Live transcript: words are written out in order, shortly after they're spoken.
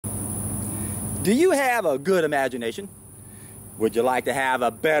Do you have a good imagination? Would you like to have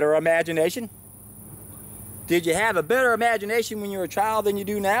a better imagination? Did you have a better imagination when you were a child than you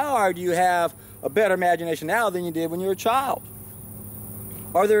do now, or do you have a better imagination now than you did when you were a child?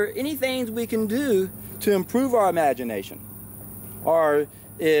 Are there any things we can do to improve our imagination? Or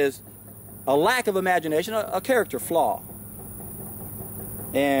is a lack of imagination a character flaw?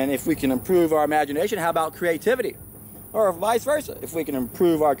 And if we can improve our imagination, how about creativity? Or vice versa. If we can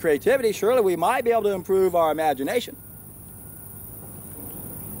improve our creativity, surely we might be able to improve our imagination.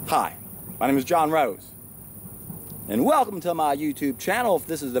 Hi, my name is John Rose, and welcome to my YouTube channel if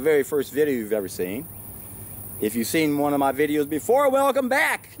this is the very first video you've ever seen. If you've seen one of my videos before, welcome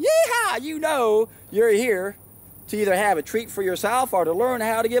back. Yeehaw! You know you're here to either have a treat for yourself or to learn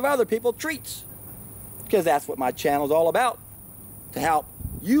how to give other people treats. Because that's what my channel is all about. To help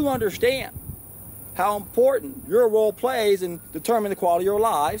you understand how important your role plays in determining the quality of your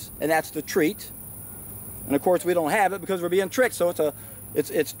lives, and that's the treat. And of course we don't have it because we're being tricked, so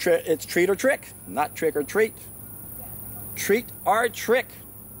it's treat or trick, not trick or treat. Treat or trick.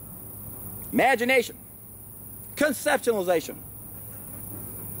 Imagination, conceptualization,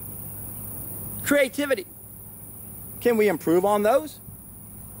 creativity. Can we improve on those?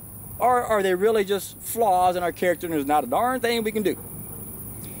 Or are they really just flaws in our character and there's not a darn thing we can do?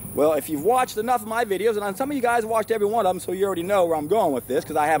 Well, if you've watched enough of my videos, and some of you guys watched every one of them, so you already know where I'm going with this,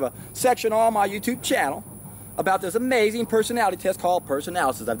 because I have a section on my YouTube channel about this amazing personality test called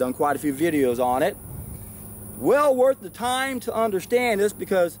Personalysis. I've done quite a few videos on it. Well worth the time to understand this,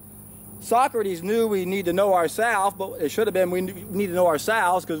 because Socrates knew we need to know ourselves, but it should have been we need to know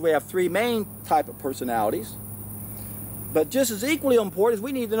ourselves because we have three main type of personalities. But just as equally important is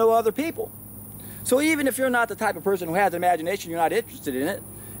we need to know other people. So even if you're not the type of person who has imagination, you're not interested in it,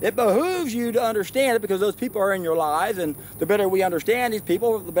 it behooves you to understand it, because those people are in your lives, and the better we understand these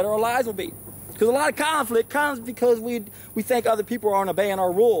people, the better our lives will be. Because a lot of conflict comes because we think other people aren't obeying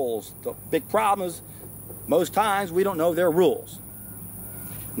our rules. The big problem is most times we don't know their rules.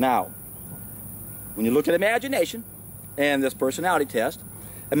 Now, when you look at imagination and this personality test,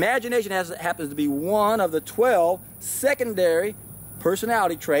 imagination happens to be one of the 12 secondary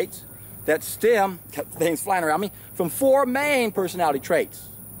personality traits that stem, things flying around me, from 4 main personality traits,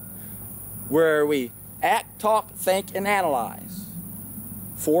 where we act, talk, think, and analyze.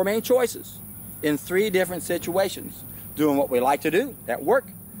 4 main choices in 3 different situations. Doing what we like to do at work,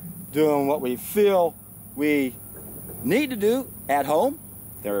 doing what we feel we need to do at home,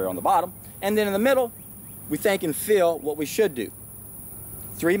 they're on the bottom, and then in the middle, we think and feel what we should do.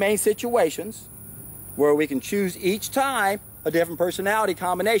 3 main situations where we can choose each time a different personality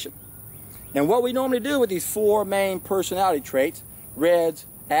combination. And what we normally do with these 4 main personality traits: reds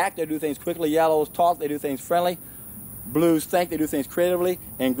act, they do things quickly; yellows talk, they do things friendly; blues think, they do things creatively;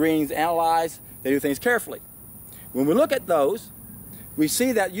 and greens analyze, they do things carefully. When we look at those, we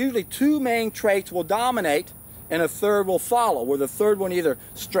see that usually 2 main traits will dominate and a third will follow, where the third one either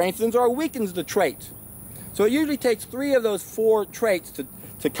strengthens or weakens the trait. So it usually takes 3 of those 4 traits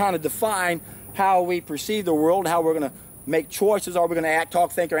to kind of define how we perceive the world, how we're going to make choices. Are we going to act,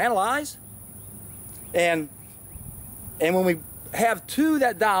 talk, think, or analyze? And when we have 2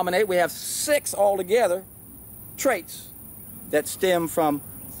 that dominate, we have 6 altogether traits that stem from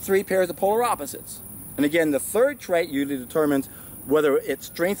 3 pairs of polar opposites. And again, the third trait usually determines whether it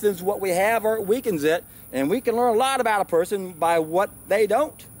strengthens what we have or it weakens it. And we can learn a lot about a person by what they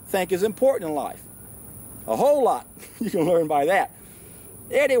don't think is important in life. A whole lot you can learn by that.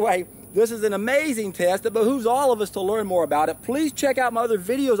 Anyway, this is an amazing test that behooves all of us to learn more about it. Please check out my other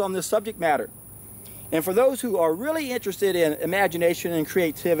videos on this subject matter. And for those who are really interested in imagination and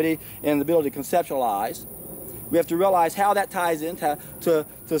creativity and the ability to conceptualize, we have to realize how that ties into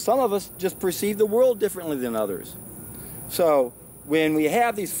some of us just perceive the world differently than others. So when we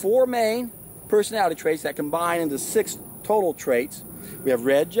have these 4 main personality traits that combine into 6 total traits, we have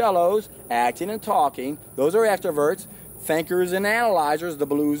red jellos, acting and talking. Those are extroverts. Thinkers and analyzers, the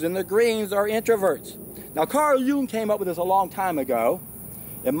blues and the greens, are introverts. Now, Carl Jung came up with this a long time ago,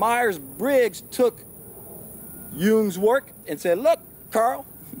 and Myers-Briggs took Jung's work and said, "Look, Carl,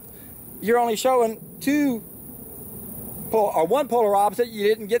 you're only showing 1 polar opposite. You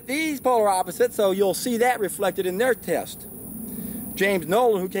didn't get these polar opposites, so you'll see that reflected in their test." James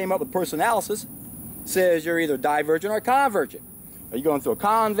Nolan, who came up with Personalysis, says you're either divergent or convergent. Are you going through a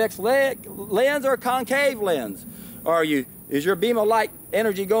convex lens or a concave lens? Is your beam of light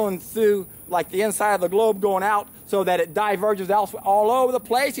energy going through like the inside of the globe going out so that it diverges all over the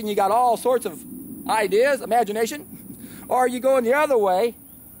place and you got all sorts of ideas, imagination? Or are you going the other way,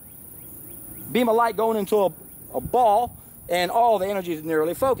 beam of light going into a ball, and all the energy is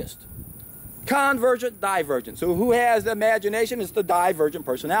nearly focused? Convergent, divergent. So who has the imagination? It's the divergent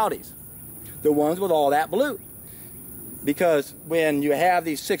personalities. The ones with all that blue. Because when you have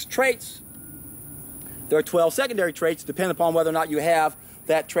these 6 traits, there are 12 secondary traits depending upon whether or not you have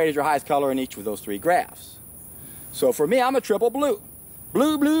that trait as your highest color in each of those 3 graphs. So for me, I'm a triple blue.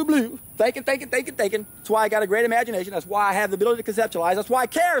 Blue, blue, blue. Thinking, thinking, thinking, thinking. That's why I got a great imagination. That's why I have the ability to conceptualize. That's why I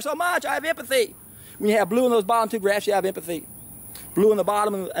care so much. I have empathy. When you have blue in those bottom 2 graphs, you have empathy. Blue in the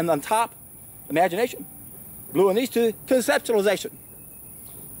bottom and on top, imagination. Blue in these 2, conceptualization.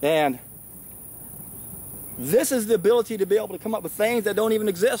 And this is the ability to be able to come up with things that don't even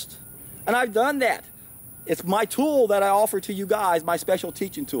exist. And I've done that. It's my tool that I offer to you guys, my special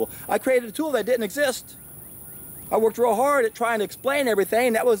teaching tool. I created a tool that didn't exist. I worked real hard at trying to explain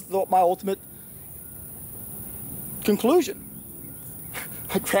everything. That was my ultimate conclusion.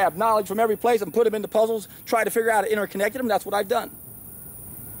 I grabbed knowledge from every place and put them into puzzles, tried to figure out how to interconnect them. That's what I've done.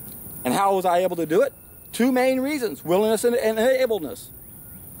 And how was I able to do it? 2 main reasons, willingness and enabledness.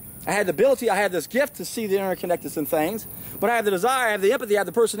 I had the ability, I had this gift to see the interconnectedness in things, but I have the desire, I have the empathy, I have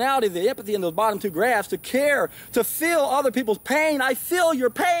the personality, the empathy in those bottom 2 graphs to care, to feel other people's pain. I feel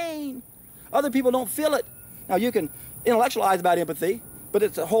your pain. Other people don't feel it. Now you can intellectualize about empathy, but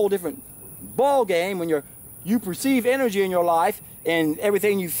it's a whole different ball game when you perceive energy in your life and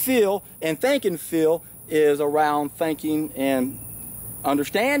everything you feel and think and feel is around thinking and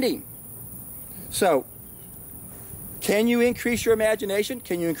understanding. So, can you increase your imagination?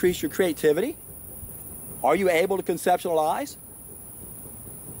 Can you increase your creativity? Are you able to conceptualize?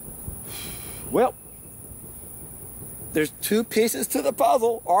 Well, there's 2 pieces to the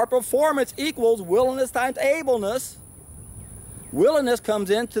puzzle. Our performance equals willingness times ableness. Willingness comes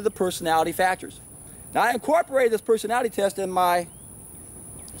into the personality factors. Now, I incorporated this personality test in my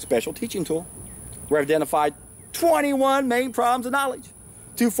special teaching tool, where I've identified 21 main problems of knowledge.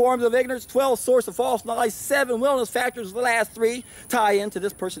 2 forms of ignorance, 12 source of false knowledge, 7 willingness factors. The last 3 tie into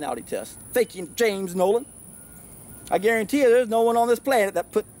this personality test. Thank you, James Nolan. I guarantee you there's no one on this planet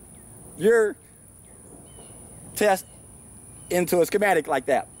that put your test into a schematic like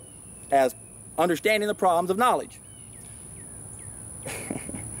that, as understanding the problems of knowledge.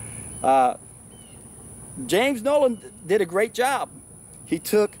 James Nolan did a great job. He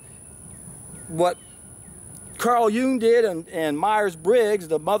took what Carl Jung did and Myers-Briggs,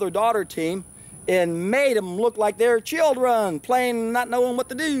 the mother-daughter team, and made them look like they're children playing, not knowing what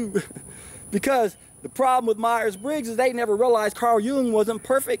to do. Because the problem with Myers-Briggs is they never realized Carl Jung wasn't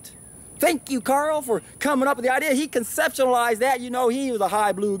perfect. Thank you, Carl, for coming up with the idea. He conceptualized that. You know, he was a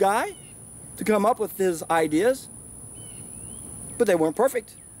high blue guy to come up with his ideas. But they weren't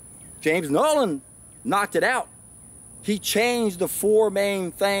perfect. James Nolan knocked it out. He changed the 4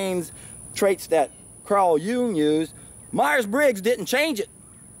 main traits that Carl Jung used. Myers-Briggs didn't change it.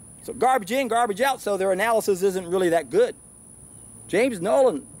 So garbage in, garbage out, so their analysis isn't really that good. James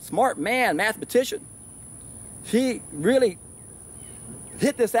Nolan, smart man, mathematician. He really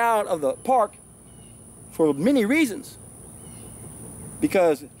hit this out of the park for many reasons.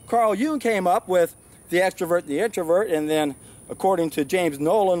 Because Carl Jung came up with the extrovert, the introvert, and then according to James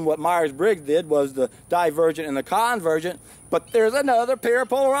Nolan, what Myers-Briggs did was the divergent and the convergent. But there's another pair of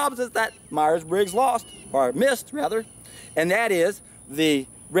polar opposites that Myers-Briggs lost, or missed rather, and that is the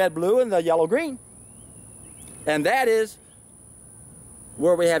red-blue and the yellow-green. And that is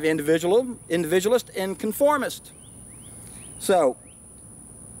where we have individualist and conformist. So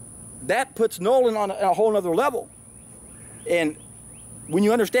that puts Nolan on a whole other level. And when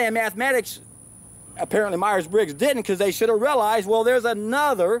you understand mathematics, apparently Myers-Briggs didn't, because they should have realized, well, there's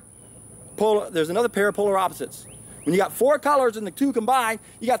another pair of polar opposites. When you got 4 colors and the 2 combined,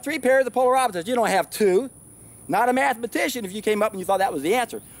 you got 3 pairs of polar opposites. You don't have 2. Not a mathematician if you came up and you thought that was the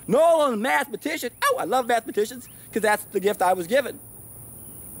answer. Nolan, mathematician. Oh, I love mathematicians because that's the gift I was given.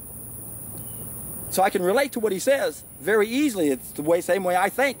 So I can relate to what he says very easily. It's the same way I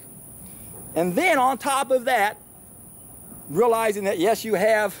think. And then on top of that, realizing that yes, you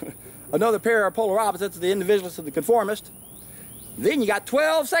have another pair of polar opposites, the individualist and the conformist. Then you got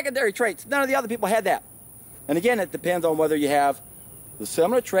 12 secondary traits. None of the other people had that. And again, it depends on whether you have the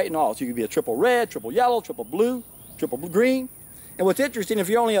similar trait and all. So you could be a triple red, triple yellow, triple blue, triple green. And what's interesting, if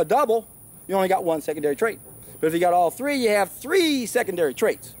you're only a double, you only got 1 secondary trait. But if you got all 3, you have 3 secondary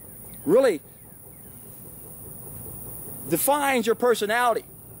traits. Really defines your personality.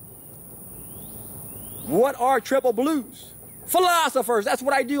 What are triple blues? Philosophers. That's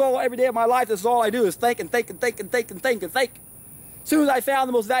what I do every day of my life. This is all I do is think and think and think and think and think and think. As soon as I found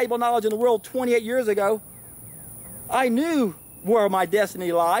the most valuable knowledge in the world 28 years ago, I knew where my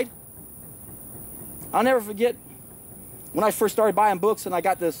destiny lied. I'll never forget when I first started buying books and I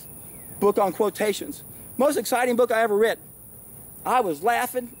got this book on quotations. Most exciting book I ever read. I was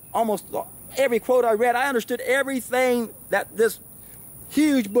laughing almost every quote I read. I understood everything that this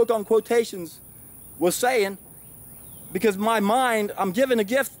huge book on quotations was saying, because my mind, I'm given a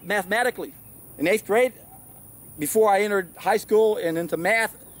gift mathematically. In 8th grade, before I entered high school and into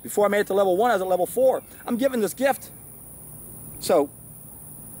math, before I made it to level 1, I was at level 4. I'm given this gift. So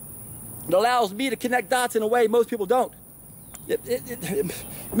it allows me to connect dots in a way most people don't. It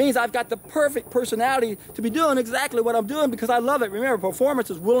means I've got the perfect personality to be doing exactly what I'm doing because I love it. Remember, performance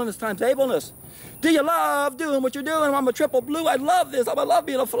is willingness times ableness. Do you love doing what you're doing? I'm a triple blue. I love this. I love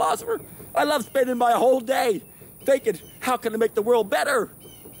being a philosopher. I love spending my whole day thinking, how can I make the world better?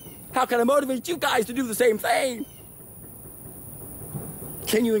 How can I motivate you guys to do the same thing?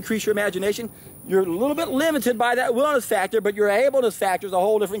 Can you increase your imagination? You're a little bit limited by that willingness factor, but your ableness factor is a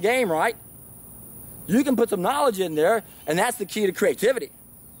whole different game, right? You can put some knowledge in there, and that's the key to creativity.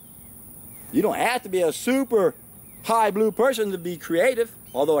 You don't have to be a super high blue person to be creative,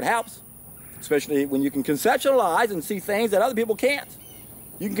 although it helps, especially when you can conceptualize and see things that other people can't.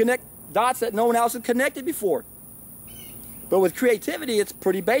 You can connect dots that no one else has connected before. But with creativity, it's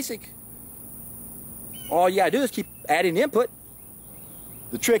pretty basic. All you gotta do is keep adding input.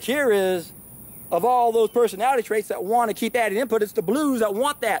 The trick here is, of all those personality traits that want to keep adding input, it's the blues that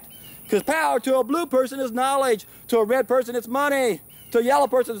want that. Because power to a blue person is knowledge. To a red person, it's money. To a yellow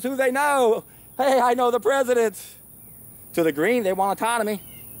person, it's who they know. Hey, I know the president. To the green, they want autonomy.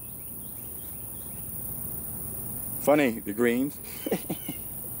 Funny, the greens.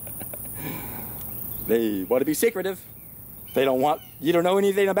 They want to be secretive. They don't want you to know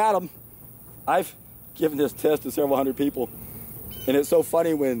anything about them. I've given this test to several hundred people. And it's so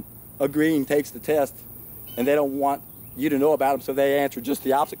funny when a green takes the test and they don't want you to know about them, so they answer just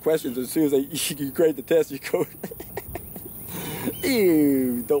the opposite questions. As soon as you grade the test, you go,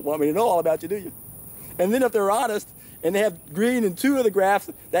 you don't want me to know all about you, do you? And then if they're honest and they have green in 2 of the graphs,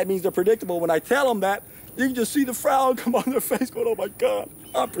 that means they're predictable. When I tell them that, you can just see the frown come on their face going, oh my God,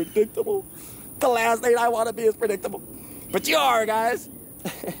 I'm predictable. The last thing I want to be is predictable. But you are, guys.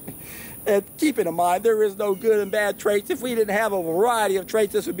 And keep it in mind, there is no good and bad traits. If we didn't have a variety of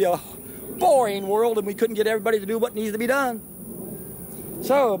traits, this would be a boring world and we couldn't get everybody to do what needs to be done.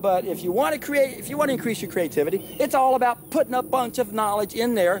 So, but if you want to create, if you want to increase your creativity, it's all about putting a bunch of knowledge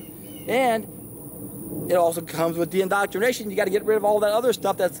in there, and it also comes with the indoctrination. You got to get rid of all that other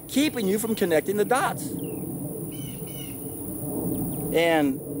stuff that's keeping you from connecting the dots.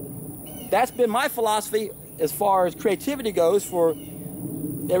 And that's been my philosophy as far as creativity goes for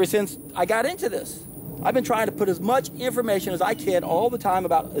ever since I got into this. I've been trying to put as much information as I can all the time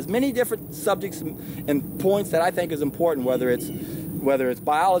about as many different subjects and points that I think is important, whether it's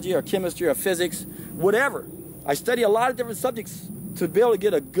biology or chemistry or physics, whatever. I study a lot of different subjects to be able to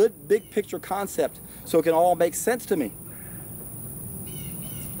get a good big picture concept so it can all make sense to me.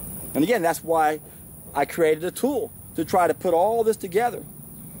 And again, that's why I created a tool to try to put all this together.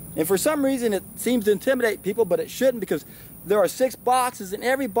 And for some reason it seems to intimidate people, but it shouldn't, because there are 6 boxes and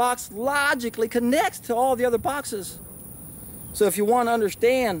every box logically connects to all the other boxes. So if you want to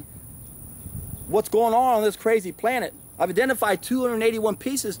understand what's going on this crazy planet, I've identified 281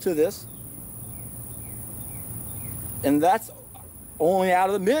 pieces to this. And that's only out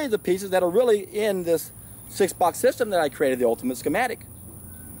of the millions of pieces that are really in this 6-box system that I created, the ultimate schematic.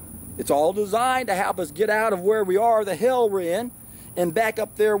 It's all designed to help us get out of where we are, the hell we're in, and back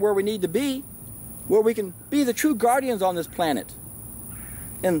up there where we need to be, where we can be the true guardians on this planet.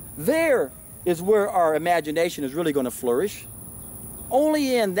 And there is where our imagination is really going to flourish.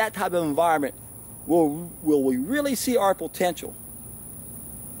 Only in that type of environment will we really see our potential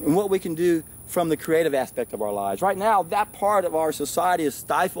and what we can do from the creative aspect of our lives. Right now, that part of our society is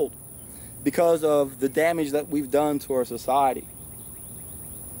stifled because of the damage that we've done to our society.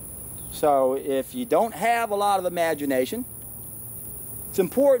 So if you don't have a lot of imagination, it's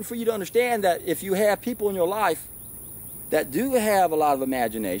important for you to understand that if you have people in your life that do have a lot of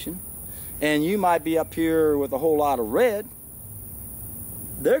imagination, and you might be up here with a whole lot of red,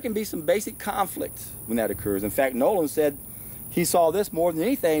 there can be some basic conflict when that occurs. In fact, Nolan said he saw this more than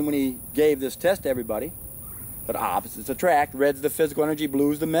anything when he gave this test to everybody. But opposites attract. Red's the physical energy,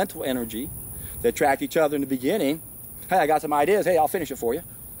 blue's the mental energy. They attract each other in the beginning. Hey, I got some ideas. Hey, I'll finish it for you.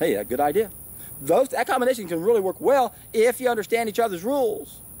 Hey, a good idea. That combination can really work well if you understand each other's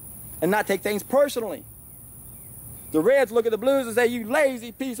rules and not take things personally. The reds look at the blues and say, you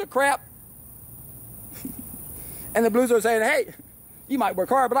lazy piece of crap. And the blues are saying, hey, you might work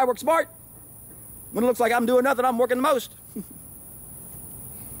hard, but I work smart. When it looks like I'm doing nothing, I'm working the most. And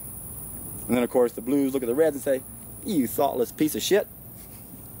then, of course, the blues look at the reds and say, you thoughtless piece of shit.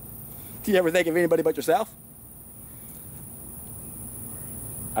 Do you ever think of anybody but yourself?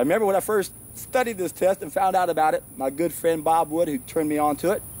 I remember when I first studied this test and found out about it, my good friend Bob Wood, who turned me on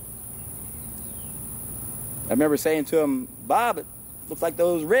to it, I remember saying to him, Bob, it looks like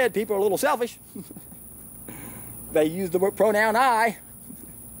those red people are a little selfish. They use the pronoun I.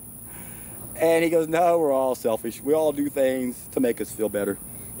 And he goes, no, we're all selfish. We all do things to make us feel better.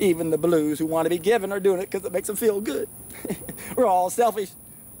 Even the blues who want to be given are doing it because it makes them feel good. We're all selfish.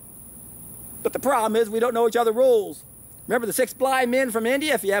 But the problem is we don't know each other's rules. Remember the 6 blind men from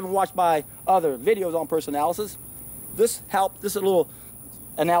India? If you haven't watched my other videos on Personalysis, this little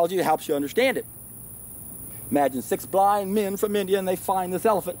analogy helps you understand it. Imagine 6 blind men from India and they find this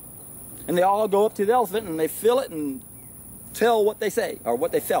elephant. And they all go up to the elephant and they feel it and tell what they say or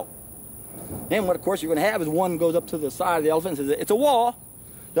what they felt. And what, of course, you're going to have is one goes up to the side of the elephant and says, it's a wall.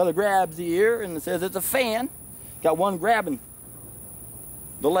 The other grabs the ear and says, it's a fan. Got one grabbing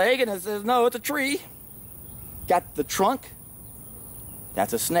the leg and it says, no, it's a tree. Got the trunk,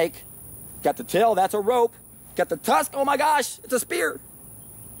 that's a snake. Got the tail, that's a rope. Got the tusk, oh my gosh, it's a spear.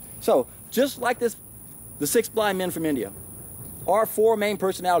 So, just like this, the 6 blind men from India, our 4 main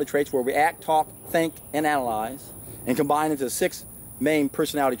personality traits where we act, talk, think, and analyze, and combine into 6 main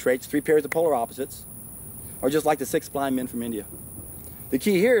personality traits, 3 pairs of polar opposites, are just like the 6 blind men from India. The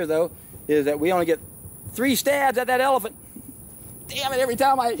key here, though, is that we only get 3 stabs at that elephant. Damn it, every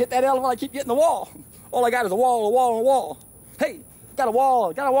time I hit that elephant, I keep getting the wall. All I got is a wall, a wall, and a wall. Hey, got a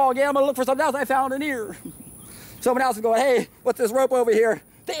wall again. I'm gonna look for something else. I found an ear. Someone else is going, hey, what's this rope over here?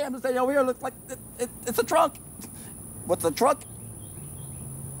 Damn, this thing over here looks like it's a trunk. What's a trunk?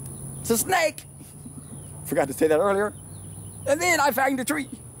 It's a snake. Forgot to say that earlier. And then I found a tree.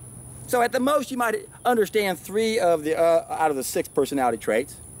 So at the most, you might understand 3 of the out of the 6 personality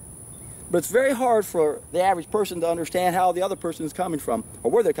traits. But it's very hard for the average person to understand how the other person is coming from,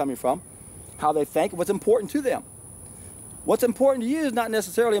 or where they're coming from, how they think, what's important to them. What's important to you is not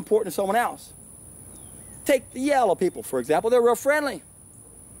necessarily important to someone else. Take the yellow people, for example. They're real friendly.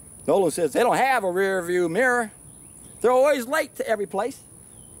 Nolan says they don't have a rear view mirror. They're always late to every place.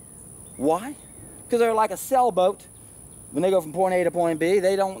 Why? Because they're like a sailboat. When they go from point A to point B,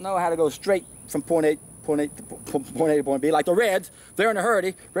 they don't know how to go straight from point A to point B. Like the reds, they're in a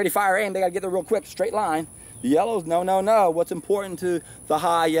hurry, ready, fire, aim. They got to get there real quick, straight line. The yellows, no. What's important to the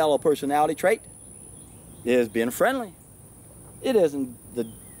high yellow personality trait is being friendly. It isn't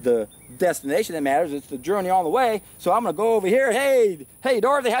the destination that matters, it's the journey on the way. So I'm going to go over here. Hey,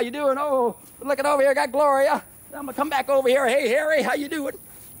 Dorothy, how you doing? Oh, looking over here, got Gloria. I'm going to come back over here. Hey, Harry, how you doing?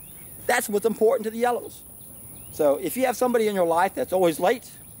 That's what's important to the yellows. So if you have somebody in your life that's always late,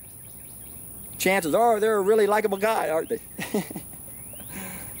 chances are they're a really likable guy, aren't they?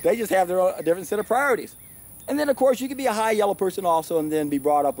 They just have a different set of priorities. And then, of course, you can be a high yellow person also and then be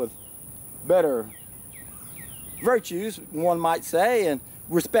brought up with better virtues, one might say, and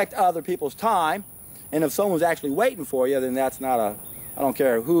respect other people's time. And if someone's actually waiting for you, then that's not I don't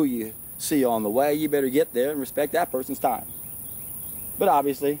care who you see on the way, you better get there and respect that person's time. But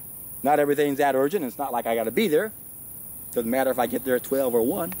obviously, not everything's that urgent. It's not like I got to be there. Doesn't matter if I get there at 12 or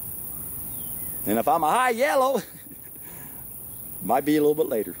 1. And if I'm a high yellow, might be a little bit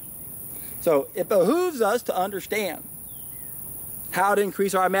later. So it behooves us to understand how to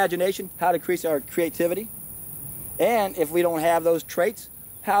increase our imagination, how to increase our creativity, and if we don't have those traits,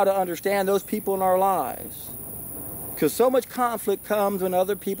 how to understand those people in our lives. Because so much conflict comes when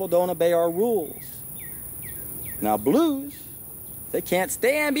other people don't obey our rules. Now blues, they can't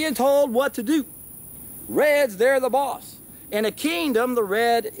stand being told what to do. Reds, they're the boss. In a kingdom, the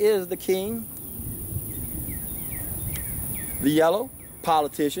red is the king. The yellow,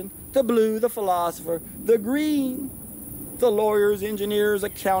 politician. The blue, the philosopher. The green, the lawyers, engineers,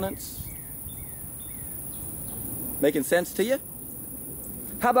 accountants. Making sense to you?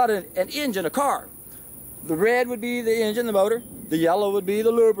 How about an engine, a car? The red would be the engine, the motor. The yellow would be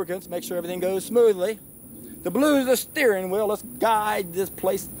the lubricants, make sure everything goes smoothly. The blue is the steering wheel. Let's guide this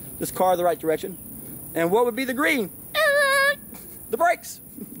car the right direction. And what would be the green? The brakes.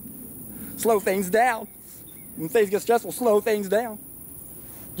 Slow things down. When things get stressful, slow things down.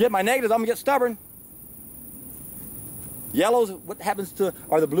 Get my negatives, I'm going to get stubborn. Yellows, what happens to,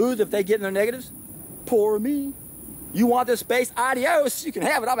 are the blues if they get in their negatives? Poor me. You want this space? Adios. You can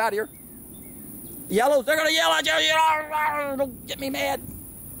have it. I'm out of here. Yellows, they're going to yell at you. Don't get me mad.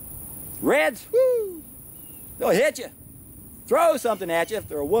 Reds, whoo. They'll hit you. Throw something at you if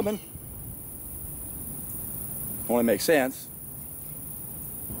they're a woman. Only makes sense.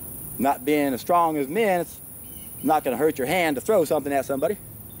 Not being as strong as men, it's not going to hurt your hand to throw something at somebody.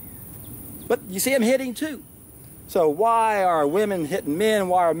 But you see them hitting too. So why are women hitting men?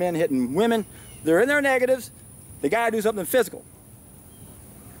 Why are men hitting women? They're in their negatives. They got to do something physical.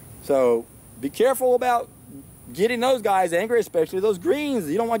 So be careful about getting those guys angry, especially those greens.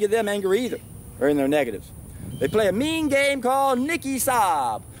 You don't want to get them angry either. They're in their negatives. They play a mean game called Nicky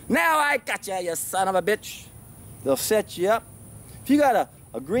Sob. Now I gotcha, you son of a bitch. They'll set you up. If you got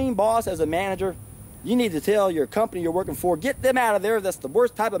a green boss as a manager, you need to tell your company you're working for, get them out of there. That's the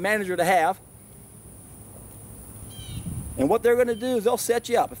worst type of manager to have. And what they're going to do is they'll set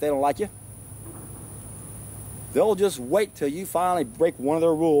you up if they don't like you. They'll just wait till you finally break one of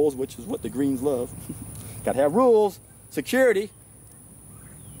their rules, which is what the greens love. Got to have rules, security,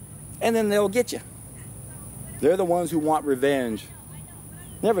 and then they'll get you. They're the ones who want revenge.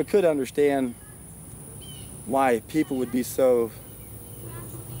 Never could understand why people would be so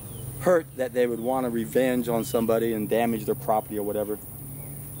hurt that they would want to revenge on somebody and damage their property or whatever.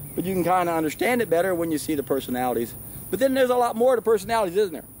 But you can kind of understand it better when you see the personalities. But then there's a lot more to personalities,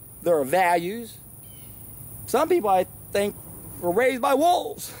 isn't there? There are values. Some people, I think, were raised by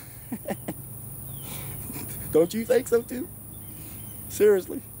wolves. Don't you think so too?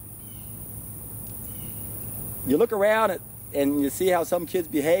 Seriously. You look around and you see how some kids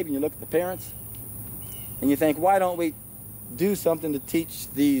behave, and you look at the parents, and you think, why don't we do something to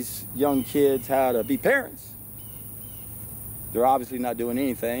teach these young kids how to be parents? They're obviously not doing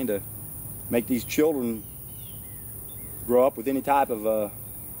anything to make these children grow up with any type of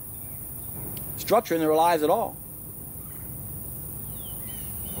structure in their lives at all.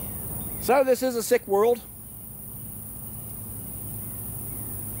 So this is a sick world.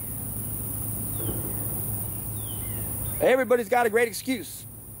 Everybody's got a great excuse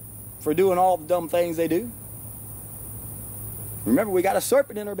for doing all the dumb things they do. Remember, we got a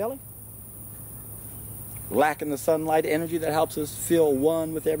serpent in our belly, lacking the sunlight energy that helps us feel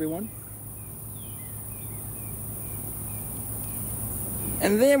one with everyone.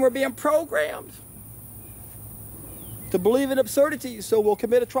 And then we're being programmed to believe in absurdities, so we'll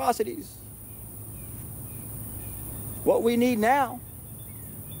commit atrocities. What we need now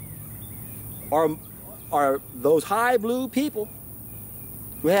are those high blue people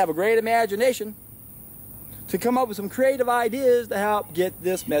who have a great imagination to come up with some creative ideas to help get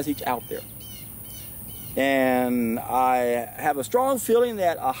this message out there. And I have a strong feeling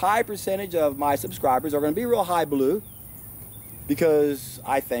that a high percentage of my subscribers are going to be real high blue, because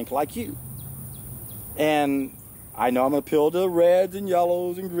I think like you. And I know I'm going to appeal to reds and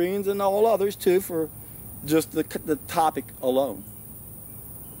yellows and greens and all others too for just the topic alone.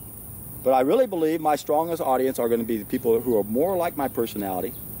 But I really believe my strongest audience are going to be the people who are more like my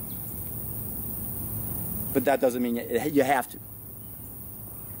personality. But that doesn't mean you have to.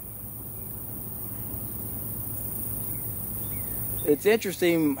 It's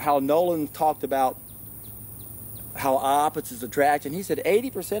interesting how Nolan talked about how opposites attract, and he said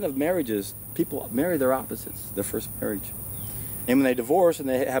 80% of marriages, people marry their opposites, their first marriage. And when they divorce and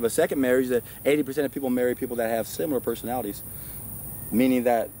they have a second marriage, that 80% of people marry people that have similar personalities, meaning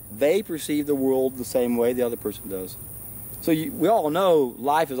that they perceive the world the same way the other person does. So we all know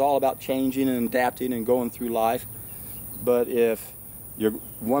life is all about changing and adapting and going through life. But if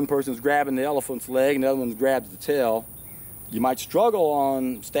one person's grabbing the elephant's leg and the other one grabs the tail, you might struggle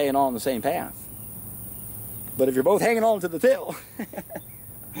on staying on the same path. But if you're both hanging on to the tail,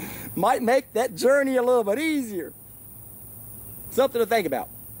 might make that journey a little bit easier. Something to think about.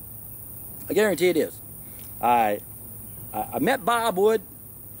 I guarantee it is. I met Bob Wood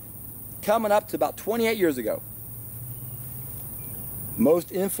coming up to about 28 years ago.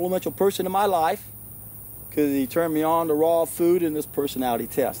 Most influential person in my life, because he turned me on to raw food and this personality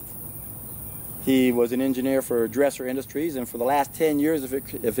test. He was an engineer for Dresser Industries, and for the last 10 years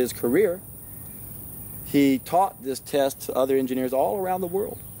of his career, he taught this test to other engineers all around the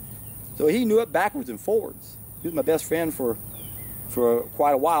world. So he knew it backwards and forwards. He was my best friend for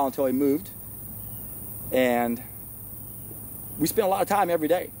quite a while until he moved. And we spent a lot of time every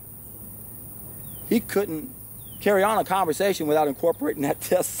day. He couldn't carry on a conversation without incorporating that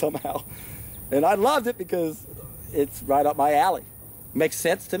test somehow. And I loved it because it's right up my alley. Makes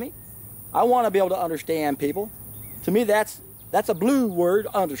sense to me. I want to be able to understand people. To me, that's a blue word,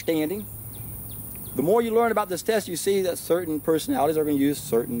 understanding. The more you learn about this test, you see that certain personalities are going to use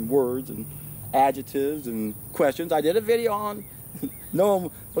certain words and adjectives and questions. I did a video on knowing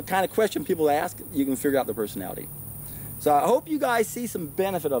what kind of question people ask. You can figure out their personality. So I hope you guys see some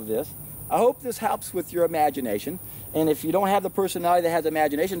benefit of this. I hope this helps with your imagination. And if you don't have the personality that has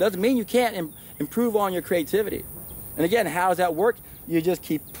imagination, it doesn't mean you can't improve on your creativity. And again, how does that work? You just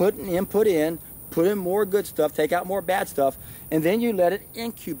keep putting input in, put in more good stuff, take out more bad stuff, and then you let it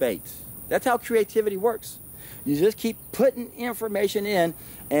incubate. That's how creativity works. You just keep putting information in,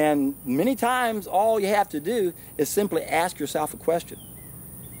 and many times all you have to do is simply ask yourself a question.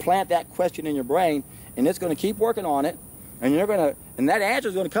 Plant that question in your brain, and it's going to keep working on it, and and that answer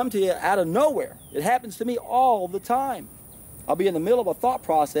is going to come to you out of nowhere. It happens to me all the time. I'll be in the middle of a thought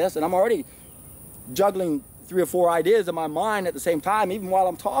process, and I'm already juggling 3 or 4 ideas in my mind at the same time, even while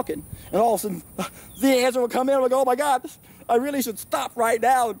I'm talking, and all of a sudden the answer will come in and I'll go, oh my God, I really should stop right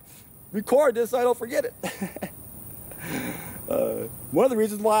now and record this so I don't forget it. One of the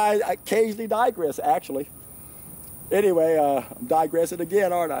reasons why I occasionally digress, actually. Anyway, I'm digressing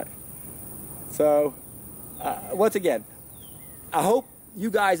again, aren't I? So, once again, I hope you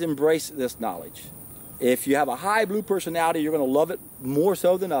guys embrace this knowledge. If you have a high blue personality, you're going to love it more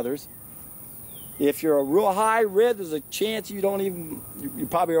so than others. If you're a real high red, there's a chance you you're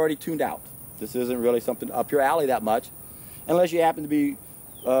probably already tuned out. This isn't really something up your alley that much, unless you happen to be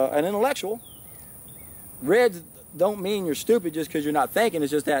an intellectual. Reds don't mean you're stupid just because you're not thinking.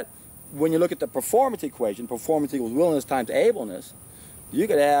 It's just that when you look at the performance equation, performance equals willingness times ableness, you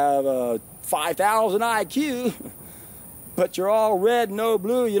could have 5,000 IQ, but you're all red, no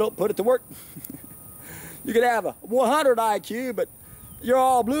blue, you don't put it to work. You could have a 100 IQ, but you're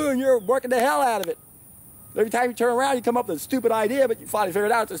all blue and you're working the hell out of it. Every time you turn around, you come up with a stupid idea, but you finally figure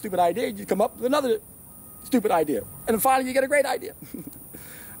it out it's a stupid idea, you come up with another stupid idea. And then finally you get a great idea.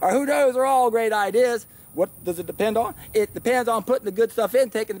 Or who knows, they're all great ideas. What does it depend on? It depends on putting the good stuff in,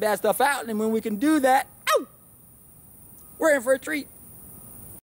 taking the bad stuff out, and when we can do that, we're in for a treat.